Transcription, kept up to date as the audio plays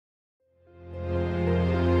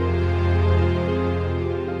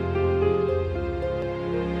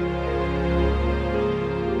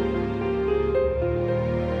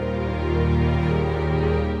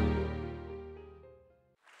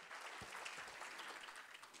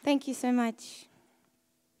Thank you so much.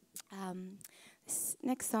 This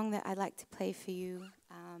next song that I'd like to play for you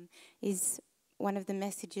is one of the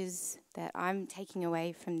messages that I'm taking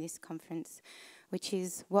away from this conference, which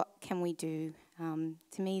is, what can we do?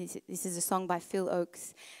 To me, this is a song by Phil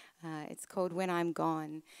Oakes. It's called When I'm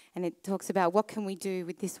Gone, and it talks about what can we do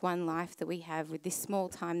with this one life that we have, with this small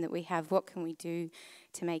time that we have, what can we do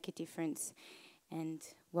to make a difference, and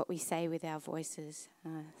what we say with our voices.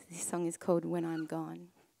 This song is called When I'm Gone.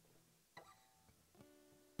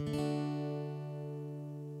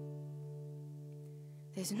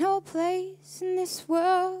 There's no place in this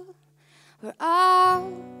world where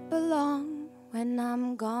I'll belong when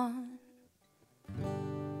I'm gone.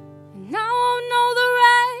 And I won't know the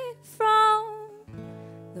right from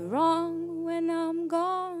the wrong when I'm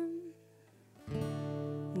gone.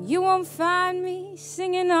 And you won't find me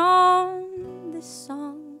singing on this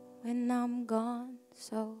song when I'm gone.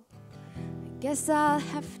 So I guess I'll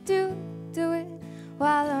have to do it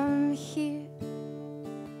while I'm here.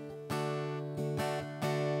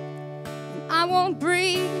 And I won't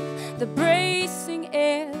breathe the bracing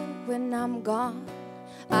air when I'm gone.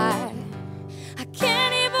 I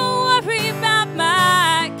can't even worry about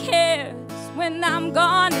my cares when I'm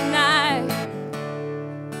gone. And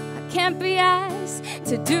I can't be asked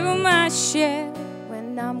to do my share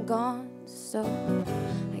when I'm gone. So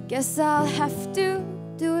I guess I'll have to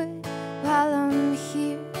do it while I'm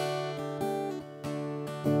here.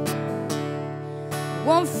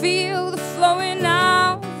 Won't feel the flowing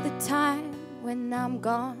of the time when I'm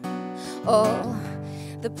gone. Oh,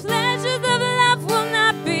 the pleasures of love will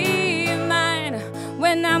not be mine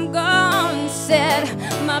when I'm gone. Said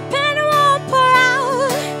my pen won't pour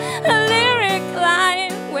out a lyric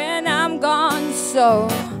line when I'm gone. So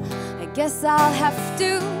I guess I'll have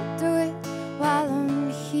to do it while I'm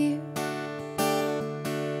here.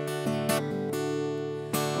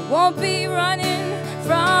 I won't be running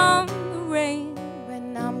from the rain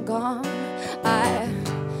when I'm gone.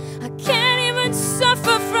 I can't even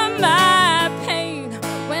suffer from my pain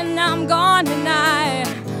when I'm gone. And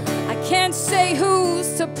I can't say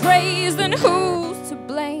who's to praise and who's to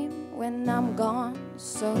blame when I'm gone.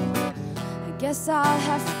 So I guess I'll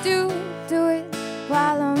have to do it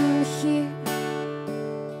while I'm here.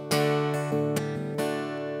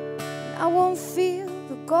 I won't feel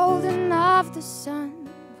the golden of the sun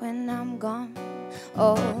when I'm gone.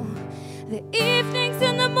 Oh, the evenings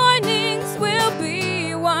and the mornings will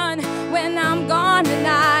be one when I'm gone. And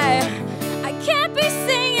I can't be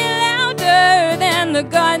singing louder than the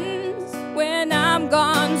guns when I'm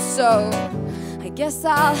gone. So I guess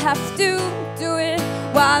I'll have to do it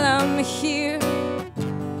while I'm here.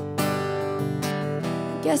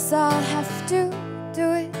 I guess I'll have to do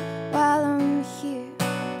it while I'm here.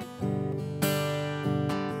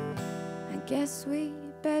 I guess we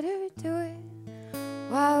better do it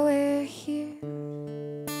while we're here.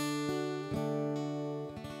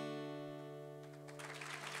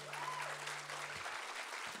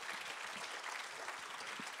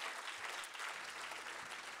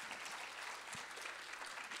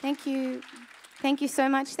 Thank you. Thank you so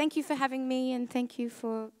much. Thank you for having me, and thank you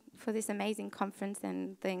for this amazing conference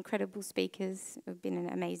and the incredible speakers who have been an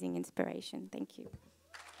amazing inspiration. Thank you.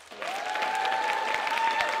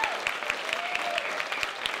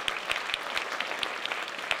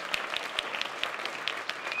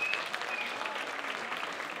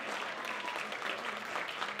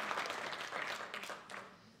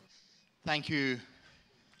 Thank you,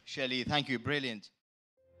 Shelley. Thank you. Brilliant.